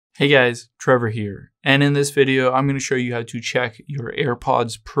Hey guys, Trevor here, and in this video I'm going to show you how to check your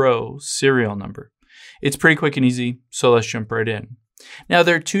AirPods Pro serial number. It's pretty quick and easy, so let's jump right in. Now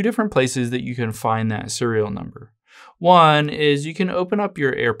there are two different places that you can find that serial number. One is you can open up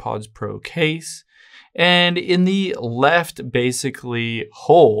your AirPods Pro case, and in the left basically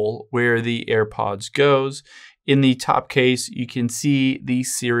hole where the AirPods goes, in the top case you can see the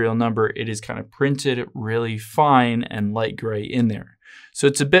serial number. It is kind of printed really fine and light gray in there. So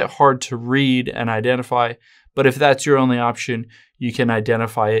it's a bit hard to read and identify, but if that's your only option, you can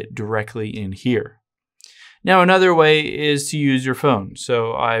identify it directly in here. Now, another way is to use your phone.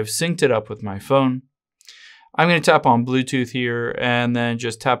 So I've synced it up with my phone. I'm going to tap on Bluetooth here and then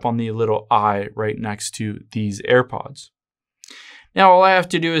just tap on the little eye right next to these AirPods. Now, all I have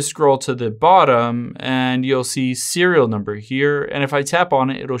to do is scroll to the bottom and you'll see serial number here. And if I tap on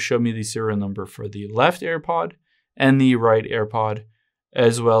it, it'll show me the serial number for the left AirPod and the right AirPod,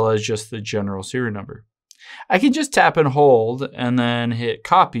 as well as just the general serial number. I can just tap and hold and then hit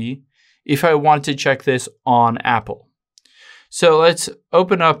copy if I want to check this on Apple. So let's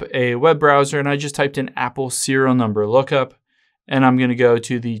open up a web browser, and I just typed in Apple serial number lookup, and I'm going to go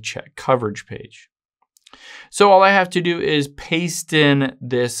to the check coverage page. So all I have to do is paste in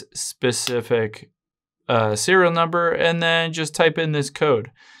this specific serial number and then just type in this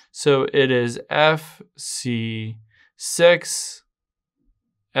code. So it is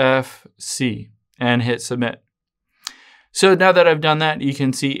FC6FC and hit submit. So now that I've done that, you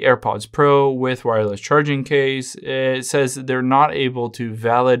can see AirPods Pro with wireless charging case. It says that they're not able to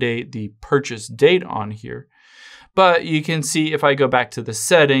validate the purchase date on here, but you can see if I go back to the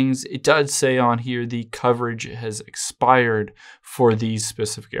settings, it does say on here the coverage has expired for these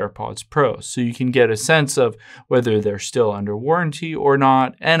specific AirPods Pro. So you can get a sense of whether they're still under warranty or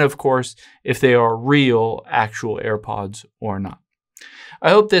not, and of course, if they are real, actual AirPods or not. I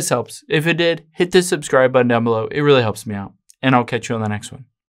hope this helps. If it did, hit the subscribe button down below. It really helps me out. And I'll catch you on the next one.